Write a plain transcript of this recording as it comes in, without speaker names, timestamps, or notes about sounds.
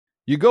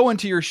You go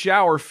into your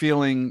shower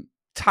feeling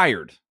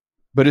tired,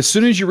 but as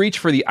soon as you reach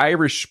for the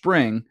Irish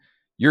Spring,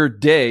 your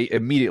day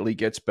immediately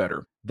gets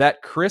better.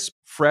 That crisp,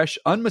 fresh,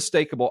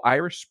 unmistakable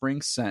Irish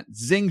Spring scent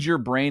zings your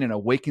brain and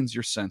awakens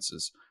your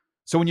senses.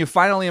 So when you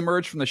finally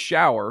emerge from the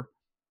shower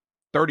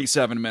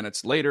 37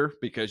 minutes later,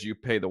 because you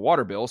pay the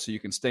water bill so you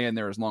can stay in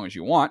there as long as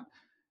you want,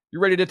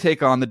 you're ready to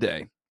take on the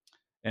day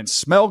and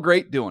smell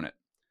great doing it.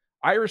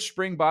 Irish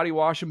Spring Body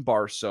Wash and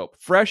Bar Soap.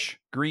 Fresh,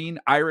 green,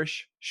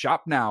 Irish.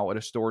 Shop now at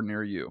a store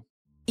near you.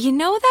 You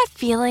know that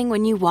feeling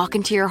when you walk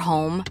into your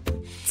home,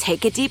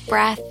 take a deep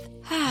breath,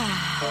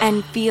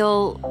 and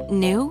feel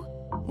new?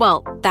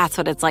 Well, that's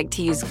what it's like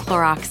to use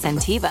Clorox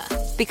Scentiva.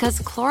 Because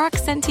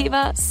Clorox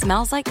Scentiva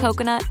smells like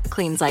coconut,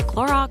 cleans like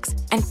Clorox,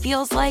 and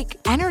feels like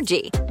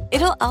energy.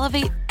 It'll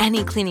elevate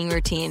any cleaning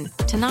routine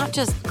to not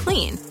just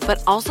clean,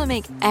 but also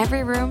make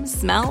every room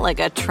smell like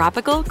a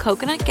tropical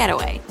coconut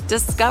getaway.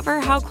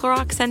 Discover how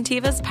Clorox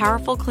Scentiva's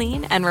powerful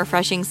clean and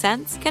refreshing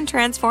scents can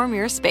transform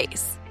your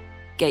space.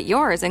 Get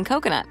yours in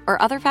coconut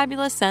or other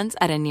fabulous scents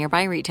at a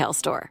nearby retail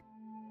store.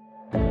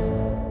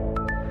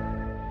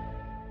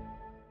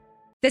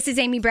 This is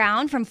Amy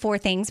Brown from 4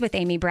 Things with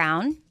Amy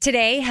Brown.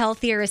 Today,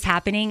 healthier is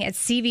happening at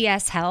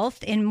CVS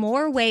Health in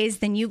more ways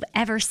than you've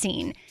ever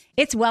seen.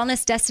 It's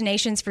wellness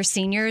destinations for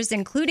seniors,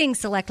 including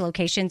select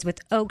locations with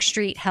Oak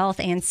Street Health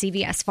and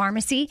CVS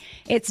Pharmacy.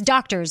 It's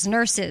doctors,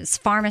 nurses,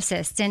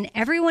 pharmacists, and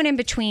everyone in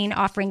between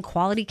offering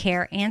quality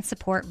care and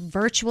support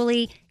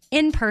virtually,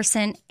 in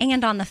person,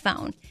 and on the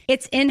phone.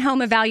 It's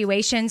in-home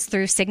evaluations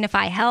through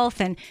Signify Health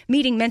and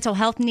meeting mental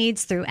health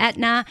needs through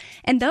Aetna.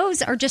 And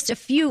those are just a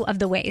few of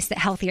the ways that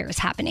healthier is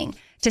happening.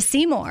 To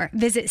see more,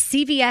 visit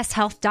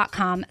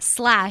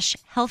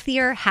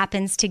cvshealth.com/healthier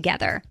happens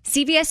together.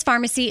 CVS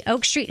Pharmacy,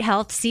 Oak Street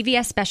Health,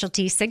 CVS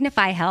Specialty,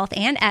 Signify Health,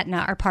 and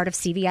Aetna are part of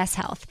CVS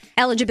Health.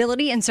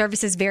 Eligibility and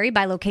services vary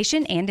by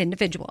location and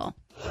individual.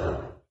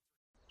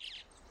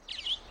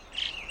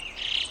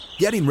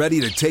 Getting ready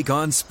to take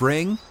on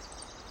spring?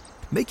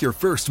 Make your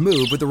first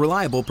move with the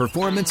reliable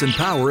performance and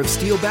power of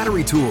Steel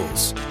battery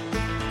tools.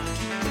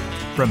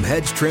 From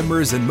hedge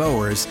trimmers and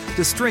mowers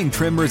to string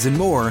trimmers and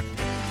more,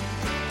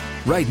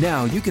 right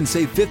now you can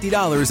save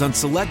 $50 on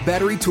select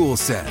battery tool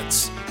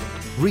sets.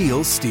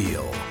 Real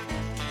Steel.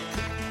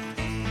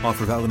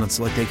 Offer valid on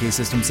select AK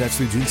system sets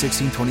through June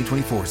 16,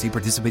 2024. See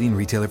participating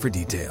retailer for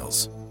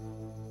details.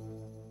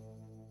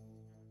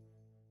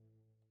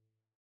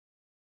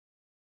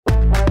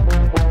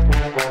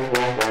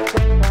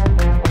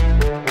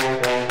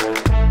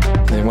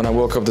 When I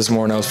woke up this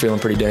morning, I was feeling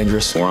pretty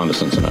dangerous. We're on to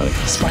Cincinnati.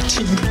 It's my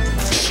team.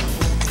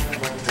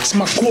 It's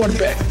my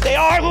quarterback. They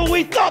are who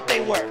we thought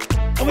they were,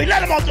 and we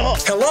let them off the hook.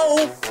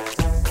 Hello?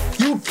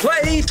 You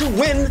play to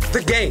win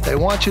the game. They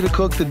want you to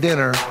cook the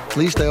dinner. At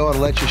least they ought to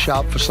let you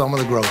shop for some of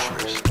the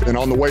groceries. And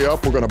on the way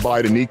up, we're going to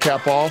buy the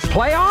kneecap off.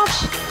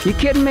 Playoffs? You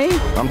kidding me?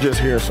 I'm just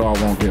here so I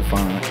won't get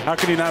fined. How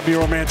can you not be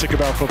romantic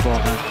about football,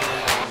 man?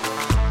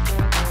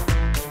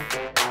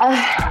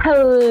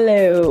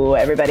 Hello,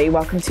 everybody.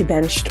 Welcome to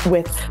Benched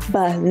with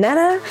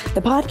Banana,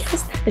 the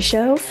podcast, the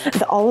show,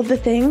 all of the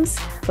things.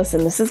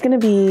 Listen, this is going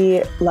to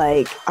be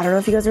like, I don't know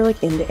if you guys are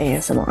like into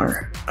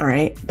ASMR, all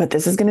right? But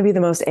this is going to be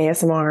the most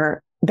ASMR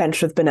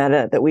Benched with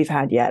Banana that we've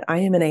had yet. I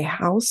am in a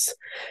house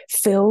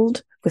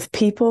filled with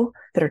people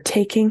that are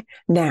taking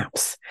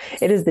naps.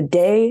 It is the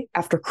day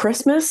after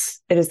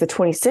Christmas. It is the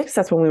 26th.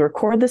 That's when we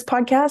record this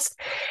podcast.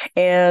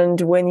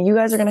 And when you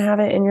guys are going to have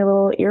it in your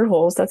little ear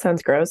holes, that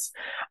sounds gross.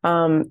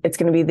 It's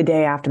going to be the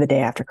day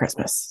after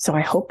Christmas. So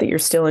I hope that you're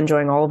still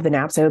enjoying all of the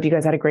naps. I hope you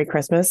guys had a great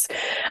Christmas.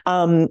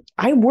 I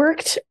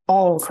worked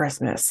all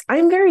Christmas.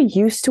 I'm very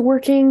used to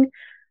working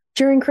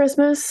during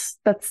Christmas.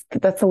 That's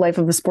the life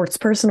of a sports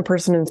person, a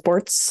person in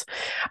sports.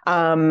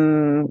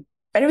 And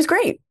it was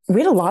great. We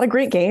had a lot of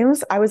great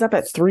games. I was up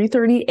at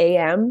 3:30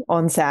 a.m.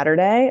 on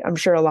Saturday. I'm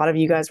sure a lot of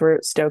you guys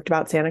were stoked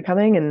about Santa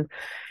coming, and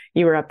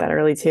you were up that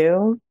early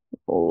too.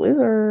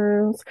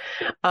 Losers.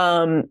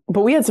 But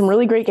we had some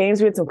really great games.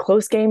 We had some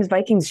close games.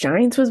 Vikings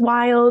Giants was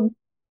wild.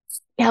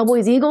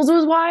 Cowboys Eagles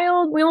was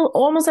wild. We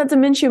almost had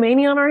some Minshew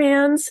mania on our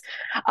hands.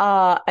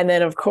 And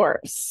then, of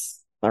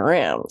course, the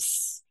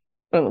Rams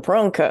and the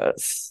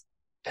Broncos.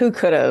 Who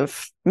could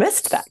have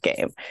missed that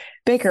game?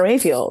 Baker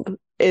Mayfield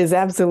is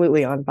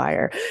absolutely on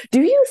fire. Do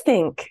you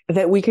think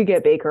that we could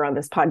get Baker on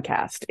this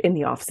podcast in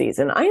the off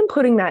season? I am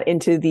putting that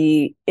into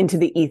the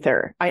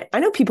ether. I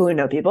know people who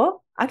know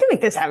people. I can make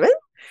this happen.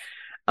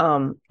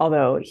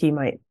 Although he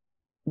might,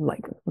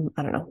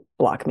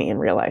 block me in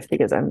real life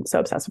because I'm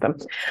so obsessed with him.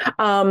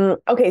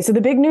 Okay, so the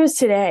big news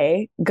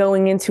today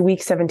going into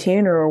week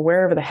 17 or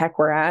wherever the heck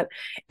we're at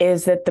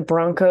is that the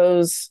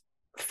Broncos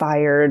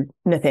fired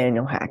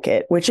Nathaniel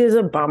Hackett, which is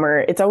a bummer.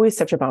 It's always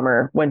such a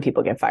bummer when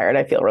people get fired.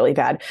 I feel really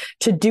bad.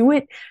 To do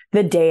it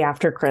the day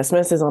after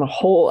Christmas is on a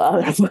whole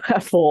other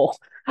level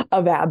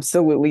of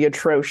absolutely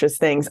atrocious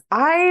things.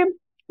 I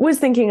was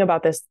thinking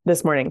about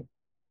this morning,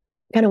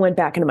 kind of went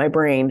back into my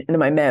brain, into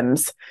my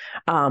memes.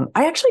 I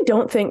actually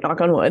don't think, knock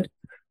on wood,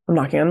 I'm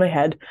knocking on my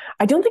head,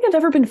 I don't think I've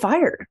ever been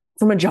fired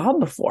from a job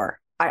before.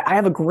 I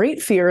have a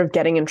great fear of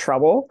getting in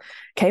trouble.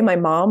 Okay. My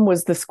mom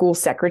was the school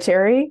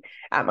secretary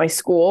at my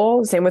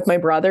school. Same with my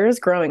brothers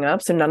growing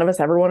up. So none of us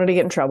ever wanted to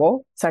get in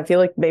trouble. So I feel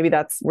like maybe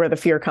that's where the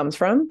fear comes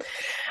from.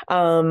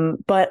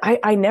 But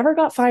I never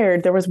got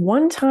fired. There was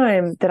one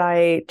time that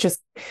I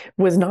just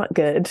was not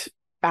good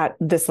at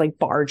this like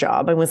bar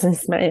job. I wasn't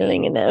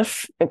smiling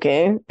enough.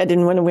 Okay. I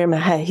didn't want to wear my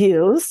high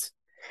heels.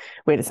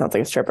 Wait, it sounds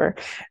like a stripper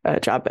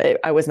job.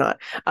 I was not.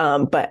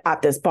 But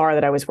at this bar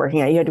that I was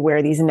working at, you had to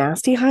wear these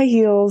nasty high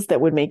heels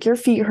that would make your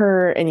feet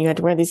hurt. And you had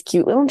to wear these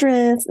cute little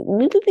dress.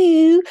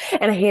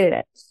 And I hated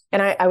it.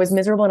 And I was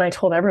miserable. And I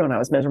told everyone I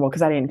was miserable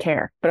because I didn't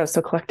care. But I was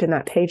still collecting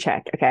that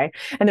paycheck. Okay.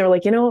 And they were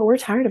like, you know what? We're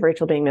tired of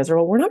Rachel being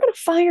miserable. We're not going to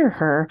fire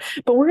her,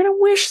 but we're going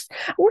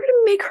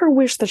to make her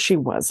wish that she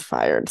was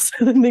fired.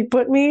 So then they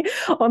put me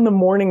on the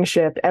morning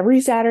shift every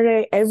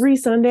Saturday, every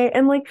Sunday.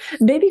 And like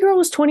baby girl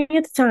was 20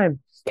 at the time.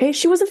 Okay.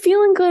 She wasn't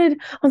feeling good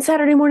on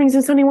Saturday mornings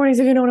and Sunday mornings,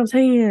 if you know what I'm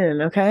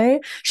saying.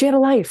 Okay. She had a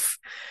life.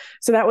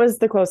 So that was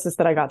the closest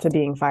that I got to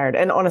being fired.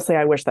 And honestly,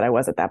 I wish that I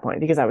was at that point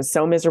because I was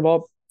so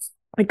miserable.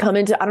 I'd come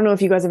into, I don't know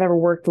if you guys have ever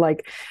worked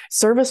like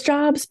service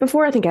jobs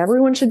before. I think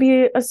everyone should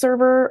be a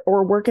server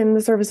or work in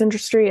the service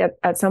industry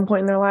at some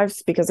point in their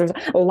lives, because there's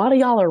a lot of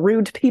y'all are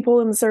rude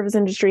people in the service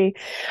industry.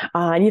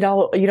 And you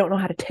don't know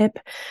how to tip.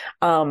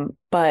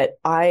 But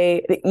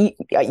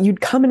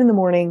you'd come in the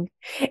morning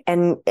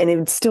and it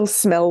would still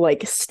smell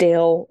like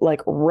stale,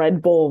 like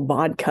Red Bull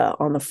vodka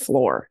on the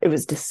floor. It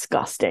was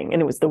disgusting.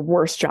 And it was the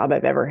worst job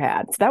I've ever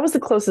had. So that was the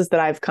closest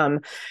that I've come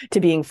to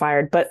being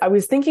fired. But I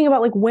was thinking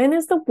about like, when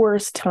is the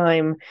worst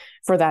time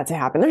for that to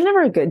happen? There's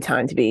never a good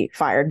time to be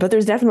fired, but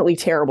there's definitely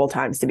terrible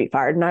times to be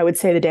fired. And I would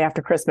say the day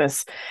after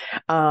Christmas,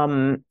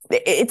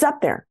 it's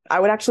up there. I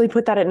would actually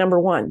put that at number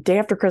one. Day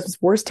after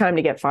Christmas, worst time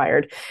to get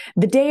fired.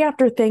 The day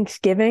after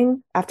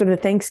Thanksgiving, after the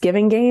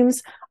Thanksgiving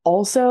games,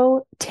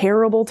 also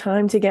terrible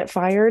time to get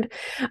fired.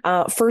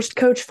 First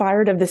coach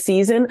fired of the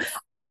season,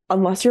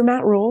 unless you're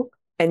Matt Rule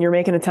and you're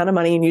making a ton of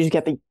money and you just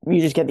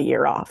get the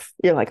year off.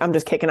 You're like, I'm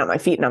just kicking up my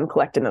feet and I'm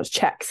collecting those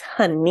checks.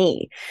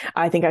 Honey,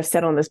 I think I've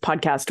said on this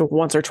podcast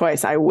once or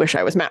twice, I wish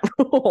I was Matt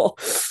Rule.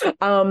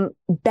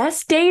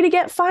 Best day to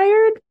get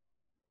fired,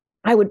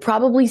 I would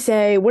probably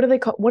say, what do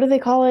they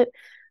call it?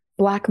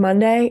 Black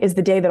Monday is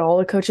the day that all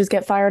the coaches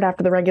get fired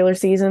after the regular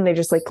season. They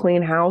just like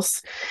clean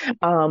house.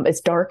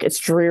 It's dark. It's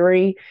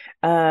dreary.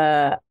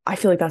 I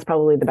feel like that's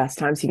probably the best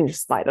time. So you can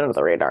just slide under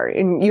the radar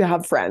and you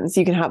have friends.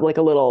 You can have like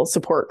a little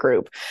support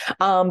group.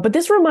 But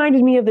this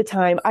reminded me of the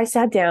time I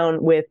sat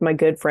down with my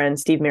good friend,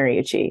 Steve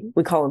Mariucci.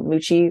 We call him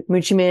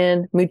Moochie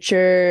Man,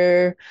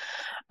 Moocher,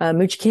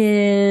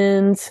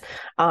 Moochkins.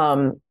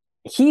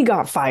 He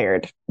got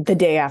fired the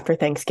day after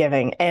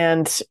Thanksgiving.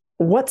 And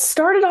what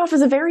started off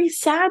as a very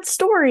sad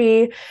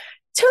story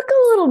took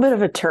a little bit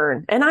of a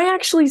turn. And I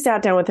actually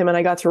sat down with him and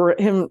I got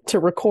him to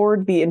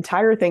record the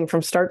entire thing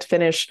from start to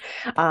finish.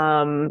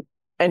 And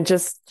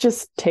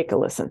just take a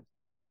listen.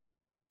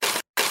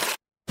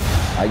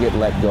 I get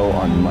let go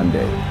on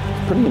Monday.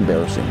 It's pretty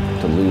embarrassing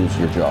to lose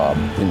your job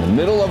in the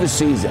middle of a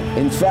season.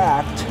 In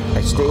fact,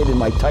 I stayed in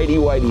my tighty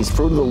whities,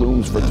 Fruit of the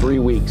Looms for 3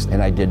 weeks,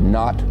 and I did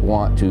not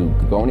want to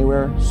go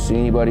anywhere, see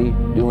anybody,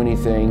 do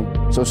anything.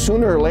 So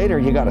sooner or later,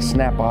 you got to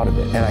snap out of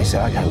it. And I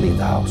said, I got to leave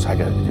the house. I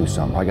got to do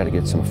something. I got to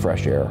get some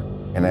fresh air.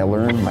 And I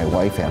learned my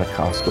wife had a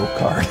Costco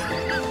card.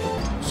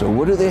 So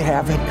what do they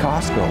have at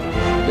Costco?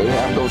 They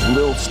have those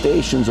little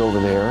stations over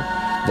there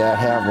that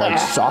have like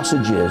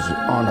sausages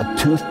on a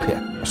toothpick.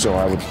 So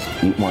I would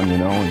eat one,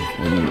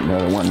 and eat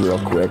another one real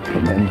quick,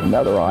 and then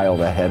another aisle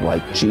that had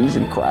like cheese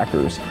and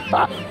crackers.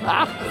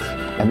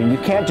 I mean, you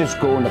can't just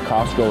go into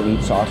Costco and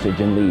eat sausage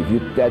and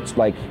leave. That's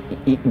like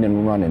eating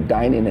and running,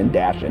 dining and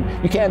dashing.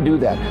 You can't do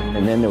that.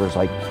 And then there was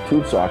like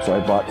tube socks, so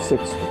I bought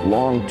 6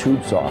 long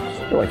tube socks.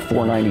 They're like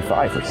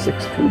 $4.95 for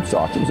 6 tube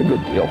socks. It was a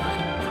good deal.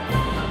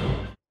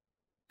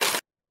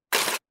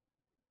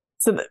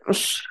 So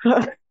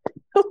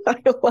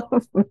I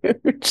love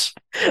Mooch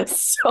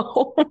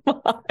so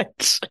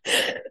much.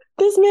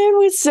 This man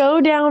was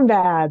so down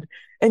bad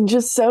and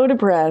just so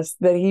depressed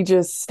that he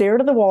just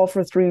stared at the wall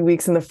for 3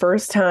 weeks. And the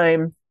first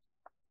time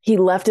he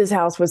left his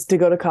house was to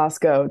go to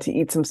Costco to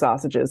eat some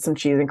sausages, some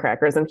cheese and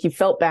crackers. And he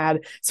felt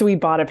bad, so he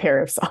bought a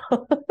pair of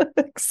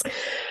socks.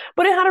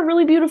 But it had a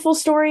really beautiful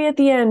story at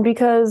the end,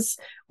 because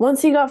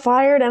once he got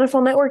fired,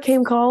 NFL Network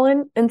came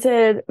calling and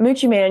said,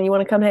 Moochie Man, you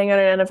want to come hang out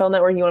at NFL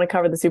Network? You want to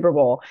cover the Super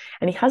Bowl?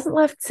 And he hasn't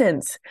left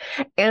since.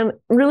 And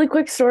really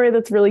quick story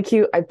that's really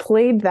cute. I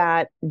played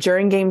that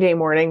during game day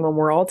morning when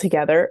we're all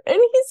together, and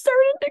he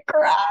started to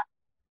cry.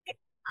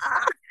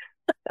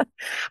 I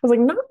was like,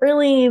 not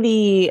really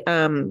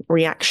the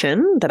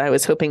reaction that I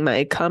was hoping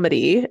my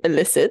comedy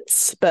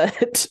elicits,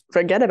 but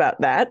forget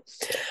about that.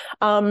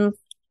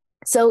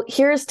 So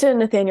here's to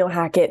Nathaniel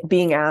Hackett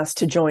being asked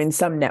to join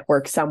some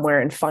network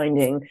somewhere and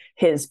finding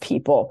his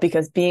people,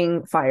 because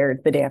being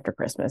fired the day after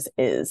Christmas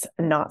is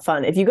not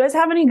fun. If you guys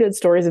have any good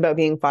stories about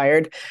being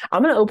fired,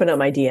 I'm going to open up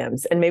my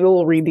DMs and maybe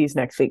we'll read these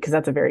next week because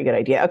that's a very good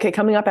idea. Okay,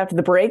 coming up after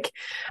the break,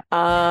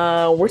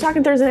 we're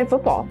talking Thursday Night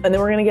Football, and then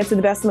we're going to get to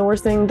the best and the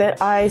worst thing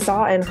that I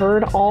saw and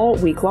heard all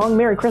week long.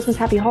 Merry Christmas,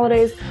 happy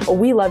holidays.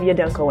 We love you.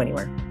 Don't go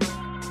anywhere.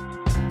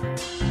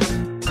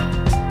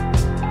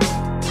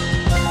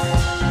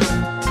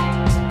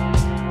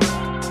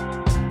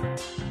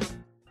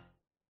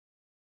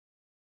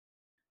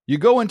 You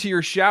go into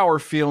your shower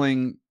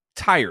feeling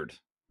tired,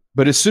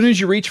 but as soon as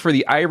you reach for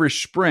the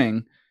Irish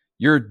Spring,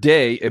 your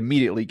day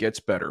immediately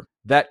gets better.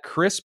 That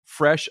crisp,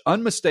 fresh,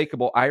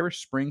 unmistakable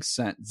Irish Spring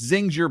scent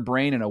zings your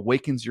brain and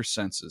awakens your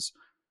senses.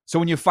 So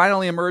when you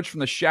finally emerge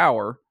from the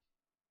shower,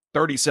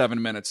 37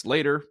 minutes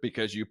later,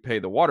 because you pay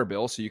the water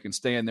bill so you can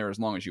stay in there as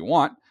long as you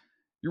want,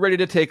 you're ready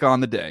to take on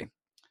the day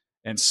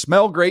and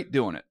smell great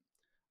doing it.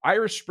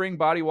 Irish Spring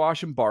Body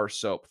Wash and Bar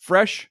Soap.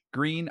 Fresh,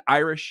 green,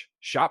 Irish.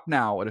 Shop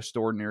now at a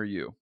store near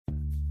you.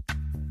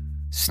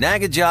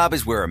 Snag a Job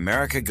is where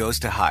America goes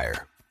to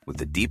hire, with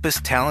the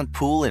deepest talent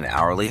pool in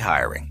hourly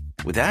hiring.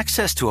 With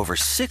access to over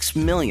 6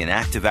 million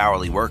active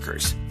hourly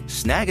workers,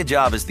 Snag a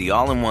Job is the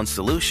all-in-one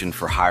solution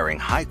for hiring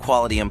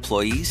high-quality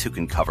employees who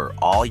can cover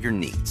all your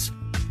needs.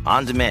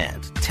 On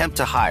demand, temp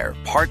to hire,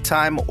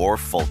 part-time or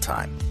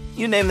full-time.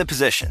 You name the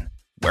position.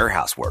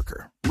 Warehouse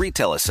worker,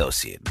 retail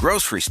associate,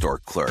 grocery store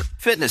clerk,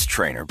 fitness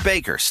trainer,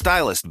 baker,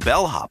 stylist,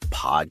 bellhop,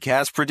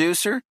 podcast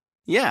producer.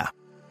 Yeah,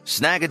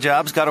 Snag a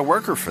Job's got a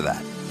worker for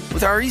that.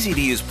 With our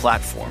easy-to-use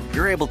platform,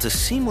 you're able to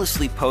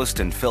seamlessly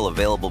post and fill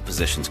available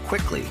positions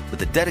quickly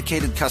with a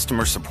dedicated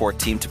customer support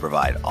team to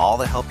provide all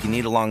the help you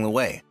need along the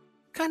way.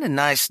 Kind of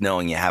nice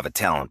knowing you have a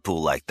talent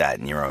pool like that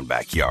in your own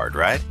backyard,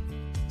 right?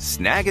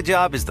 Snag a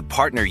Job is the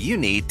partner you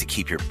need to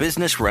keep your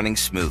business running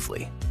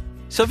smoothly.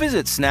 So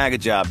visit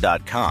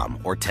snagajob.com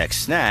or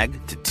text snag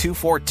to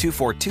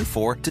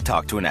 242424 to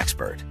talk to an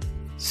expert.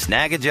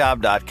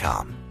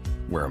 Snagajob.com,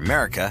 where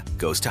America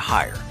goes to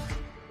hire.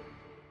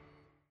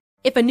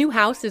 If a new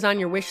house is on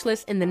your wish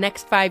list in the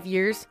next 5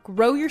 years,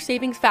 grow your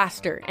savings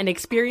faster and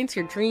experience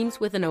your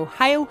dreams with an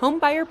Ohio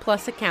Homebuyer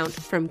Plus account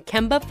from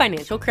Kemba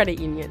Financial Credit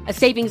Union. A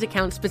savings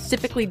account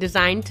specifically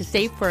designed to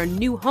save for a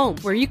new home,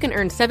 where you can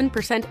earn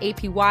 7%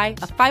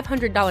 APY, a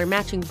 $500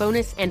 matching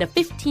bonus, and a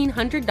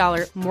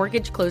 $1,500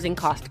 mortgage closing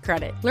cost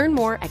credit. Learn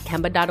more at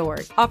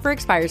Kemba.org. Offer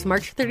expires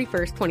March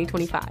 31st,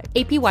 2025.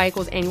 APY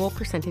equals annual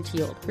percentage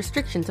yield.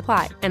 Restrictions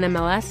apply.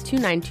 NMLS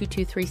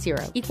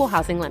 292230. Equal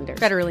housing lender.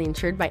 Federally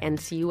insured by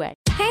NCUA.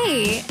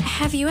 Hey,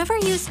 have you ever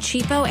used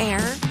Cheapo Air?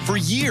 For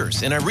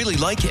years, and I really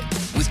like it.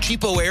 With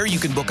Cheapo Air, you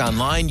can book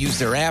online, use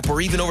their app,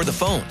 or even over the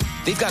phone.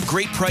 They've got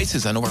great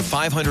prices on over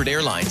 500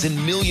 airlines and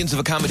millions of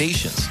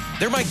accommodations.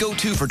 They're my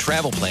go-to for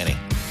travel planning.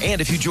 And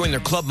if you join their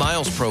Club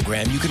Miles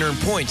program, you can earn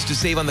points to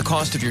save on the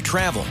cost of your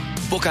travel.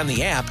 Book on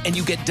the app, and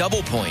you get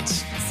double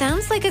points.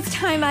 Sounds like it's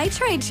time I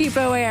tried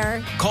Cheapo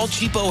Air. Call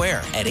Cheapo Air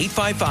at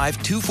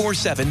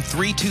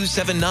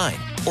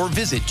 855-247-3279 or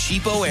visit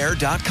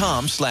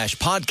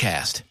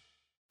cheapoair.com/podcast.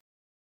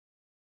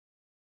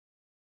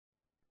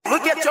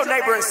 Look at your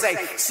neighbor and say,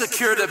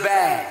 secure the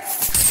bag.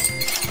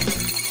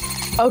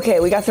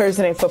 Okay, we got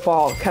Thursday Night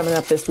Football coming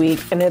up this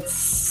week, and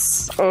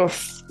it's,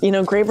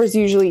 Graber's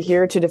usually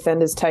here to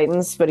defend his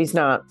Titans, but he's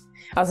not.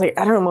 I was like,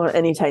 I don't want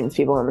any Titans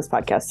people on this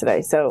podcast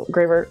today. So,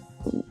 Graber,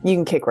 you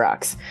can kick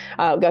rocks.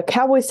 We got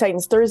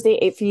Cowboys-Titans Thursday,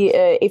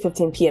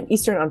 8:15 p.m.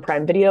 Eastern on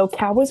Prime Video.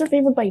 Cowboys are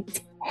favored by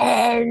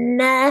 10.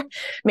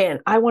 Man,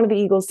 I wanted the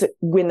Eagles to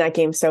win that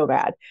game so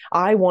bad.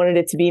 I wanted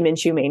it to be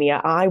Minshew Mania.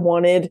 I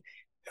wanted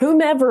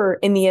whomever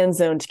in the end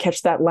zone to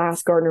catch that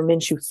last Gardner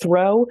Minshew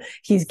throw.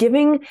 He's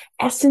giving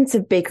essence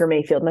of Baker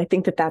Mayfield, and I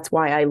think that that's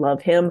why I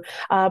love him.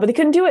 But they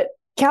couldn't do it.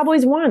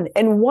 Cowboys won,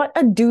 and what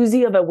a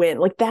doozy of a win.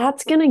 Like,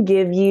 that's going to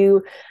give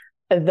you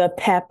the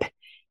pep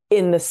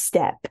in the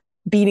step,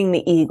 beating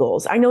the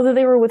Eagles. I know that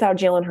they were without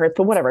Jalen Hurts,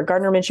 but whatever.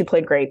 Gardner Minshew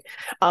played great.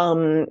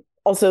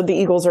 Also, the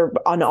Eagles are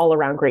an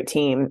all-around great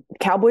team.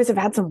 Cowboys have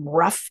had some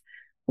rough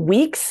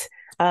weeks.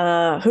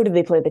 Who did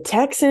they play? The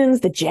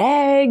Texans, the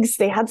Jags.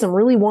 They had some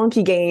really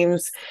wonky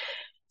games.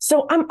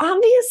 So I'm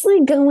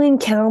obviously going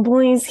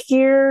Cowboys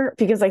here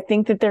because I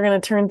think that they're going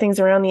to turn things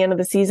around the end of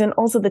the season.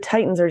 Also, the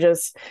Titans are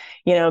just,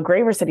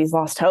 Graver said he's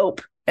lost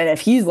hope. And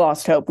if he's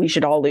lost hope, we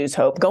should all lose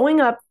hope.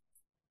 Going up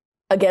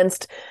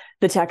against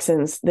the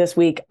Texans this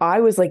week,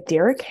 I was like,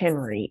 Derrick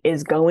Henry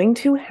is going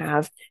to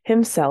have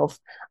himself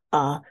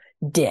a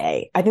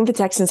day. I think the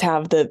Texans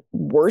have the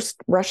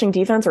worst rushing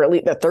defense, or at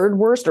least the third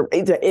worst, or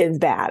it's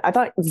bad. I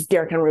thought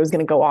Derrick Henry was going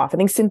to go off. I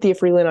think Cynthia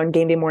Freeland on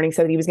Game Day Morning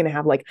said that he was going to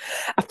have like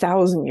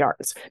 1,000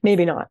 yards.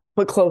 Maybe not,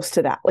 but close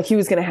to that. Like, he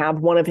was going to have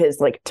one of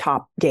his like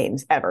top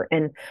games ever.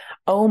 And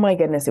oh my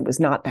goodness, it was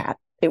not bad.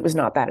 It was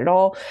not bad at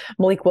all.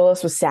 Malik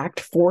Willis was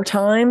sacked 4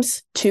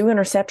 times, 2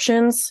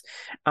 interceptions.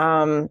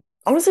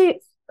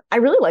 Honestly, I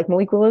really like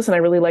Malik Willis, and I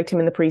really liked him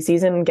in the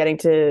preseason, getting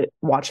to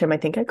watch him, I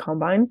think, at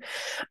Combine.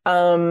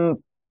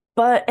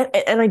 But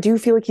and I do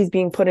feel like he's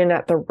being put in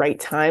at the right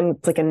time.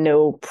 It's like a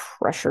no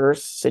pressure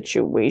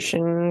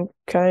situation,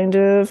 kind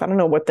of. I don't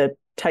know what the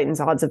Titans'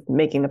 odds of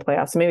making the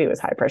playoffs. Maybe it was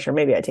high pressure.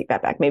 Maybe I take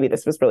that back. Maybe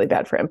this was really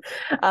bad for him.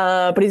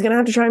 But he's going to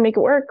have to try and make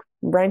it work.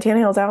 Brian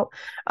Tannehill's out.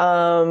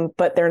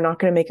 But they're not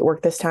going to make it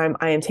work this time.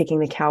 I am taking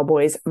the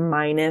Cowboys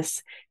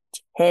minus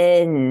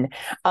 10.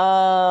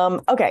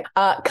 Okay.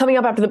 Coming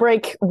up after the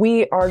break,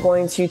 we are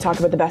going to talk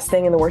about the best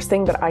thing and the worst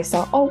thing that I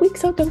saw all week.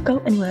 So don't go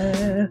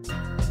anywhere.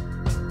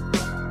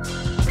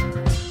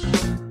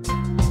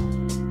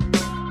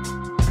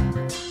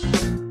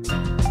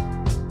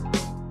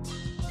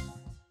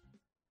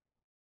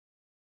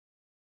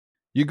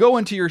 You go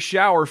into your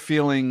shower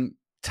feeling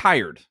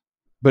tired,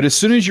 but as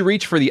soon as you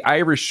reach for the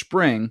Irish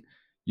Spring,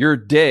 your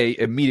day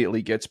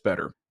immediately gets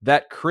better.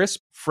 That crisp,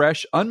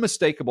 fresh,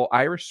 unmistakable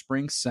Irish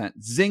Spring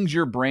scent zings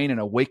your brain and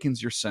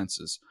awakens your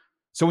senses.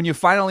 So when you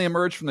finally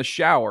emerge from the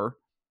shower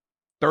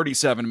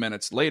 37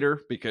 minutes later,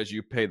 because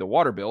you pay the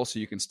water bill so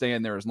you can stay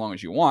in there as long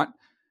as you want,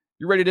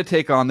 you're ready to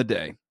take on the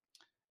day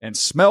and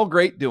smell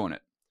great doing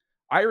it.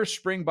 Irish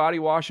Spring Body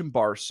Wash and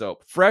Bar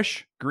Soap.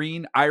 Fresh,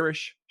 green,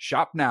 Irish.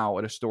 Shop now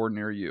at a store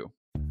near you.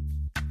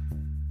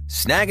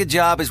 Snag a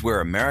Job is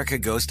where America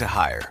goes to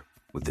hire,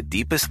 with the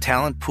deepest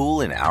talent pool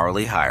in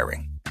hourly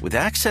hiring. With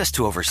access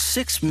to over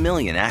 6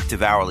 million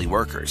active hourly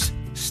workers,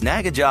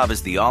 Snag a Job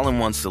is the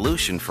all-in-one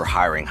solution for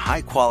hiring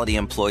high-quality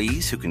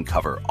employees who can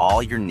cover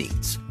all your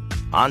needs.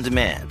 On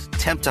demand,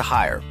 temp to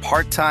hire,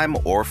 part-time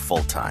or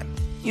full-time.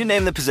 You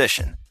name the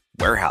position.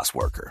 Warehouse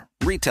worker,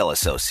 retail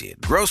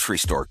associate, grocery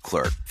store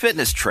clerk,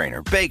 fitness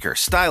trainer, baker,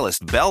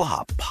 stylist,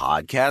 bellhop,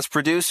 podcast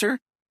producer.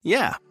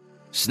 Yeah,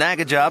 Snag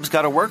a Job's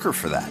got a worker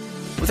for that.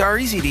 With our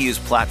easy-to-use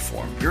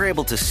platform, you're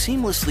able to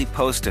seamlessly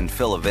post and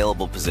fill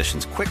available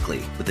positions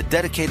quickly with a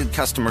dedicated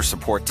customer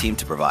support team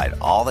to provide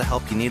all the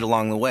help you need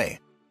along the way.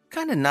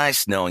 Kind of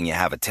nice knowing you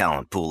have a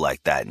talent pool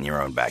like that in your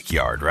own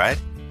backyard,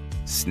 right?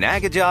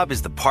 Snag a Job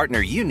is the partner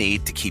you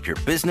need to keep your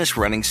business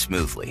running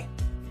smoothly.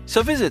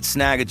 So visit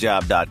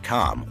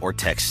snagajob.com or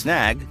text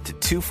snag to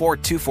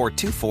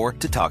 242424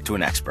 to talk to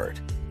an expert.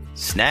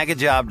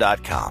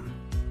 Snagajob.com,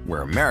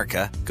 where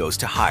America goes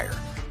to hire.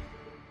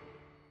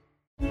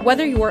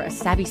 Whether you're a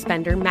savvy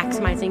spender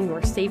maximizing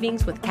your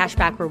savings with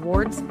cashback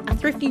rewards, a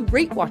thrifty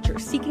rate watcher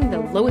seeking the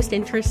lowest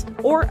interest,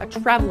 or a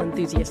travel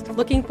enthusiast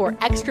looking for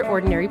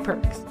extraordinary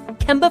perks,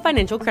 Kemba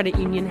Financial Credit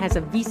Union has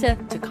a visa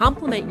to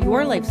complement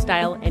your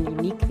lifestyle and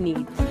unique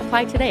needs.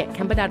 Apply today at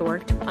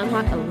Kemba.org to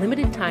unlock a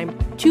limited time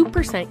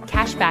 2%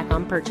 cash back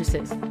on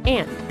purchases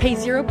and pay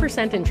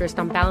 0% interest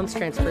on balance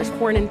transfers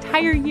for an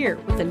entire year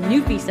with a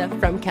new visa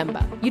from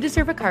Kemba. You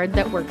deserve a card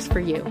that works for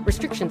you.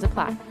 Restrictions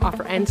apply.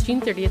 Offer ends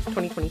June 30th,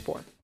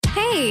 2024.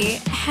 Hey,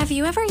 have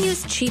you ever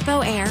used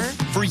Cheapo Air?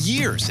 For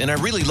years, and I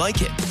really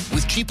like it.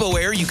 With Cheapo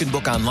Air, you can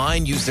book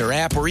online, use their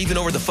app, or even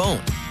over the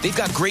phone. They've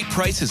got great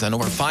prices on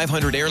over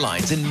 500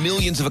 airlines and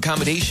millions of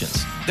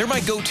accommodations. They're my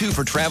go-to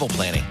for travel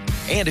planning.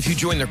 And if you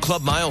join their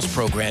Club Miles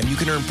program, you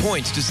can earn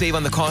points to save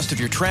on the cost of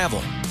your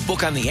travel.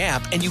 Book on the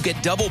app, and you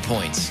get double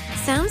points.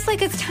 Sounds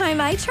like it's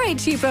time I tried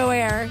Cheapo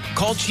Air.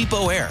 Call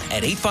Cheapo Air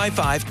at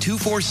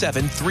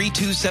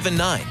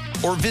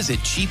 855-247-3279 or visit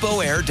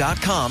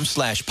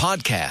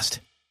cheapoair.com/podcast.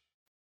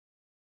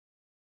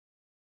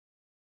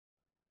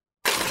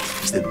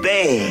 It's the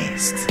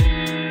best.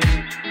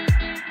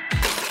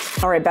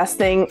 All right, best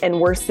thing and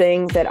worst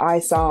thing that I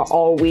saw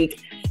all week.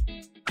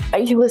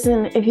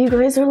 Listen, if you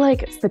guys are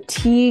like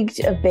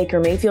fatigued of Baker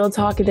Mayfield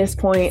talk at this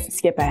point,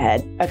 skip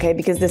ahead, okay?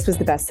 Because this was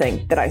the best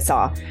thing that I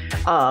saw.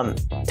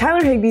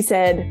 Tyler Higbee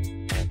said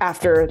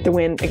after the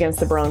win against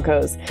the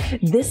Broncos,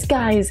 this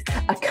guy's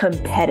a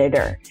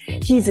competitor.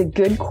 He's a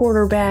good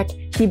quarterback.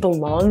 He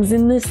belongs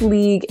in this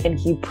league, and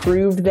he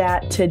proved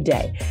that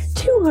today.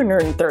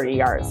 230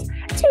 yards,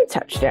 2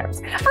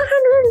 touchdowns,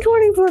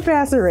 124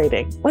 passer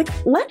rating. Like,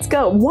 let's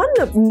go. Won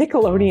the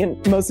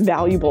Nickelodeon Most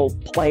Valuable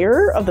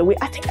Player of the Week.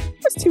 I think it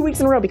was 2 weeks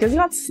in a row because he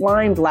got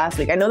slimed last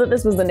week. I know that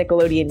this was the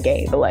Nickelodeon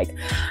game, but like,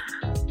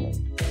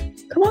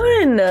 come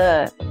on.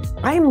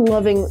 I'm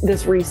loving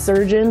this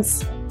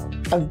resurgence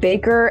of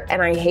Baker,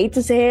 and I hate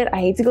to say it. I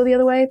hate to go the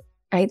other way.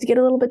 I hate to get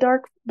a little bit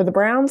dark, but the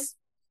Browns,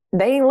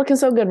 they ain't looking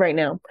so good right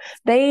now.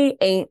 They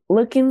ain't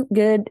looking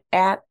good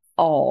at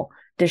all.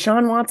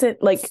 Deshaun Watson,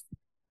 like,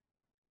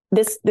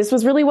 this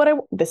was really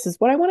this is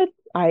what I wanted.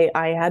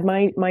 I had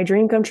my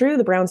dream come true.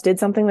 The Browns did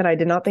something that I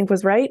did not think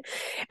was right,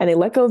 and they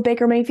let go of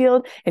Baker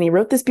Mayfield, and he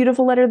wrote this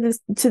beautiful letter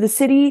to the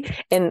city,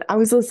 and I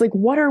was just like,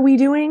 what are we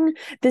doing?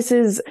 This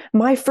is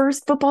my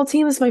first football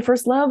team. This is my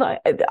first love.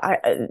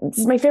 This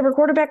is my favorite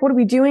quarterback. What are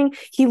we doing?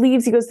 He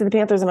leaves, he goes to the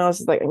Panthers, and I was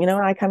just like,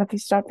 I kind of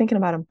stopped thinking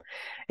about him.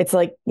 It's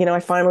like,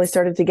 I finally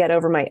started to get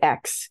over my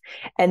ex,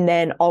 and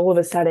then all of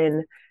a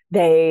sudden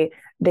they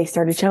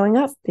started showing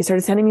up. They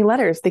started sending me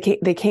letters.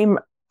 They came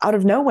out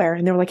of nowhere,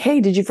 and they were like,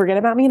 hey, did you forget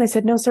about me? And I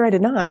said, no, sir, I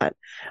did not.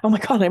 Oh my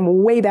God,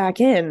 I'm way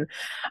back in.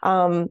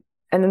 And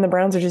then the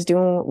Browns are just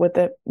doing what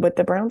the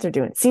Browns are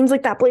doing. It seems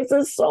like that place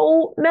is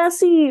so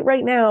messy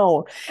right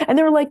now. And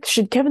they were like,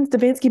 should Kevin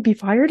Stefanski be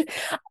fired?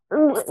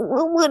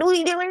 What are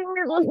we doing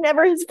It was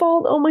never his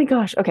fault. Oh my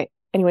gosh. Okay.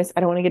 Anyways, I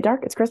don't want to get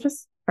dark. It's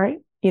Christmas. All right.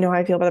 You know how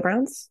I feel about the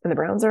Browns, and the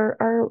Browns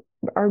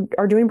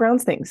are doing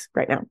Browns things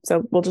right now.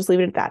 So we'll just leave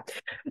it at that.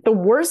 The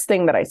worst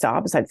thing that I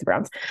saw besides the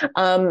Browns,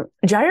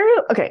 Jair.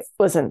 Okay,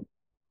 listen,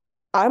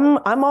 I'm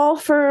all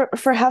for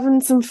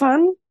having some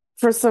fun,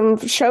 for some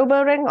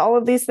showboating, all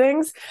of these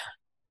things.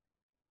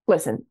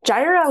 Listen,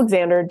 Jair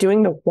Alexander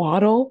doing the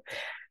waddle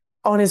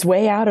on his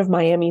way out of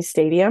Miami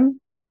Stadium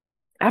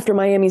after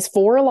Miami's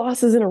 4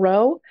 losses in a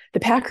row. The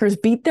Packers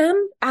beat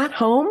them at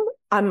home.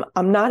 I'm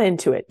not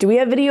into it. Do we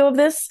have video of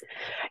this?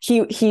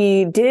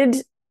 He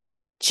did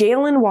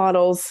Jalen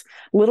Waddle's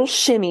little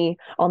shimmy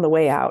on the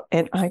way out,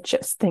 and I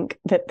just think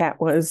that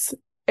was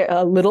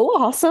a little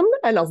awesome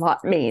and a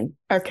lot mean.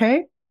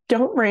 Okay,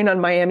 don't rain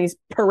on Miami's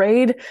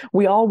parade.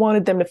 We all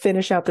wanted them to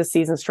finish out this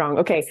season strong.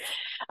 Okay,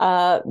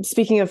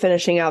 speaking of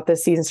finishing out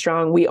this season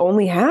strong, we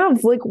only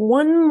have like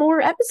one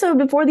more episode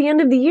before the end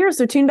of the year.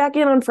 So tune back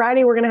in on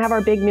Friday. We're going to have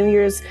our big New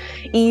Year's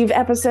Eve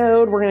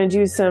episode. We're going to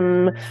do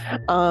some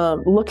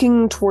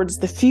looking towards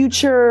the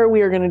future.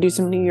 We are going to do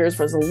some New Year's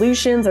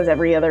resolutions, as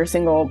every other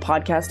single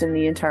podcast in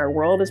the entire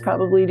world is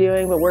probably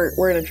doing, but we're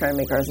going to try and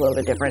make ours a little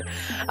bit different.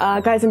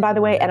 Guys, and by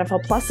the way,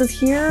 NFL Plus is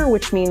here,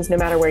 which means no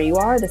matter where you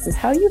are, this is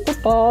how you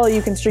football.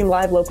 You can stream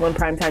live, local, and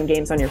primetime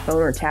games on your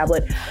phone or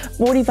tablet,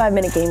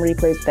 45-minute game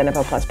replays with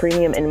NFL Plus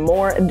Premium, and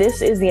more.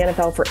 This is the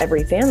NFL for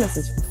every fan. This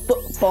is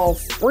football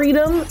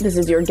freedom. This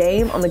is your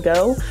game on the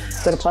go.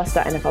 Go to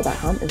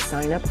plus.nfl.com and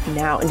sign up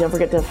now. And don't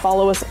forget to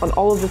follow us on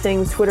all of the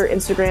things, Twitter,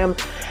 Instagram.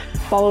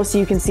 Follow us so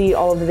you can see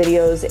all of the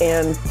videos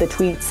and the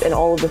tweets and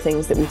all of the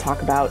things that we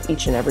talk about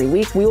each and every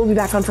week. We will be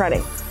back on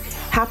Friday.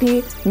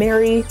 Happy,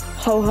 merry,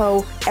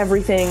 ho-ho,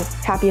 everything.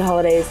 Happy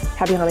holidays.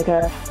 Happy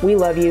Hanukkah. We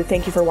love you.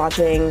 Thank you for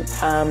watching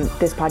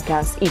this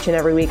podcast each and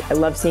every week. I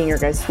love seeing your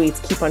guys'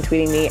 tweets. Keep on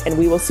tweeting me, and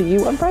we will see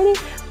you on Friday.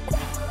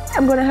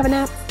 I'm going to have a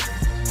nap.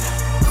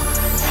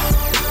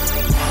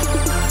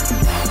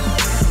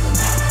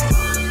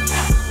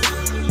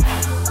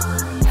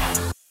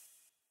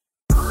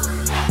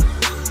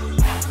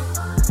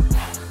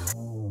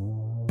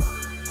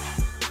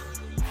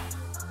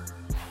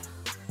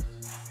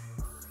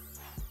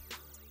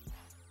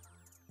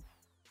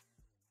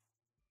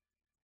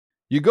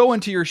 You go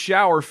into your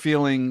shower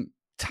feeling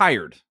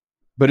tired,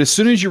 but as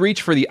soon as you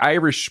reach for the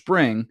Irish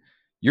Spring,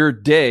 your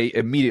day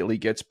immediately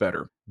gets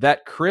better.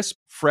 That crisp,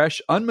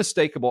 fresh,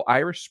 unmistakable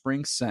Irish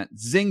Spring scent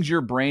zings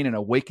your brain and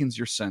awakens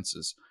your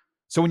senses.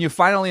 So when you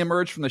finally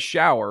emerge from the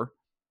shower,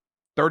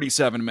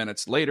 37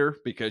 minutes later,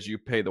 because you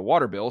pay the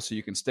water bill so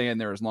you can stay in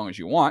there as long as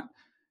you want,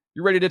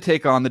 you're ready to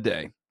take on the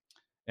day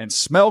and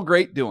smell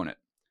great doing it.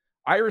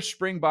 Irish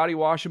Spring Body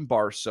Wash and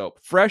Bar Soap.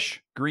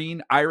 Fresh,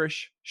 green,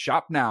 Irish.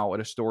 Shop now at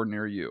a store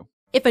near you.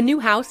 If a new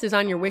house is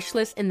on your wish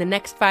list in the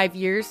next 5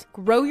 years,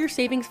 grow your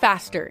savings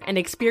faster and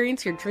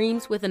experience your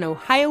dreams with an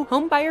Ohio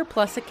Homebuyer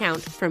Plus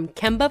account from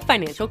Kemba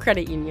Financial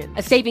Credit Union.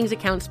 A savings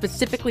account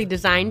specifically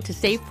designed to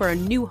save for a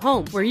new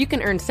home, where you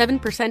can earn 7%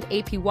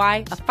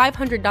 APY,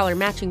 a $500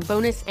 matching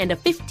bonus, and a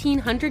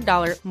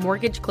 $1,500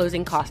 mortgage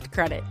closing cost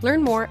credit.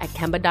 Learn more at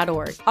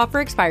Kemba.org. Offer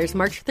expires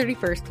March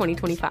 31st,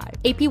 2025.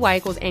 APY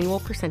equals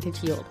annual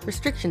percentage yield.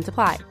 Restrictions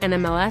apply.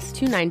 NMLS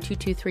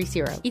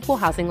 292230. Equal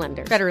housing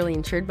lender. Federally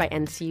insured by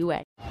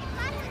NCUA.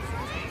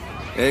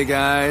 Hey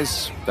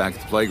guys, back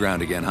at the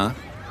playground again, huh?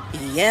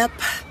 Yep.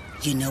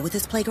 You know what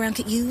this playground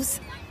could use?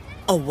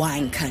 A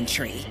wine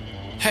country.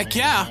 Heck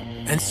yeah,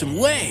 and some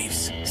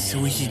waves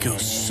so we could go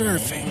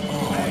surfing.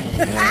 Oh,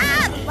 yeah.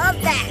 Ah,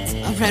 love that.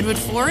 A redwood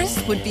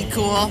forest would be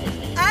cool.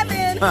 I'm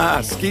in.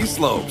 Ah, ski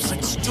slopes.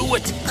 Let's do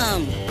it.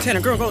 Can a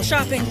girl go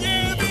shopping?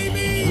 Yeah,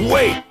 baby.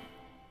 Wait.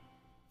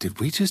 Did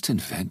we just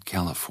invent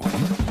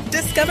California?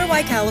 Discover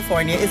why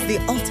California is the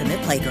ultimate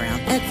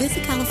playground at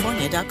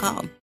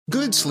visitcalifornia.com.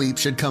 Good sleep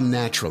should come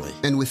naturally,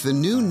 and with the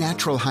new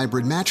Natural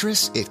Hybrid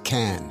mattress, it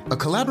can. A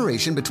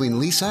collaboration between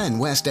Lisa and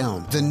West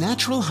Elm, the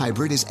Natural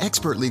Hybrid is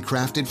expertly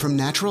crafted from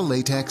natural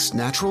latex,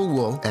 natural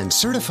wool, and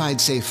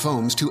certified safe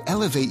foams to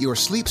elevate your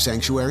sleep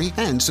sanctuary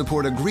and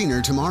support a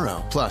greener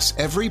tomorrow. Plus,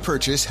 every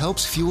purchase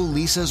helps fuel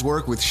Lisa's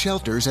work with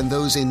shelters and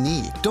those in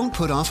need. Don't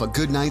put off a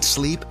good night's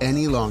sleep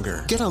any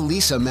longer. Get a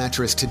Lisa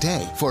mattress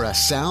today for a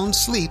sound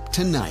sleep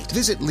tonight.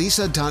 Visit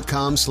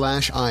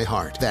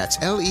lisa.com/iHeart. That's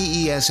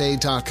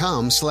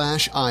LEESA.com/iHeart.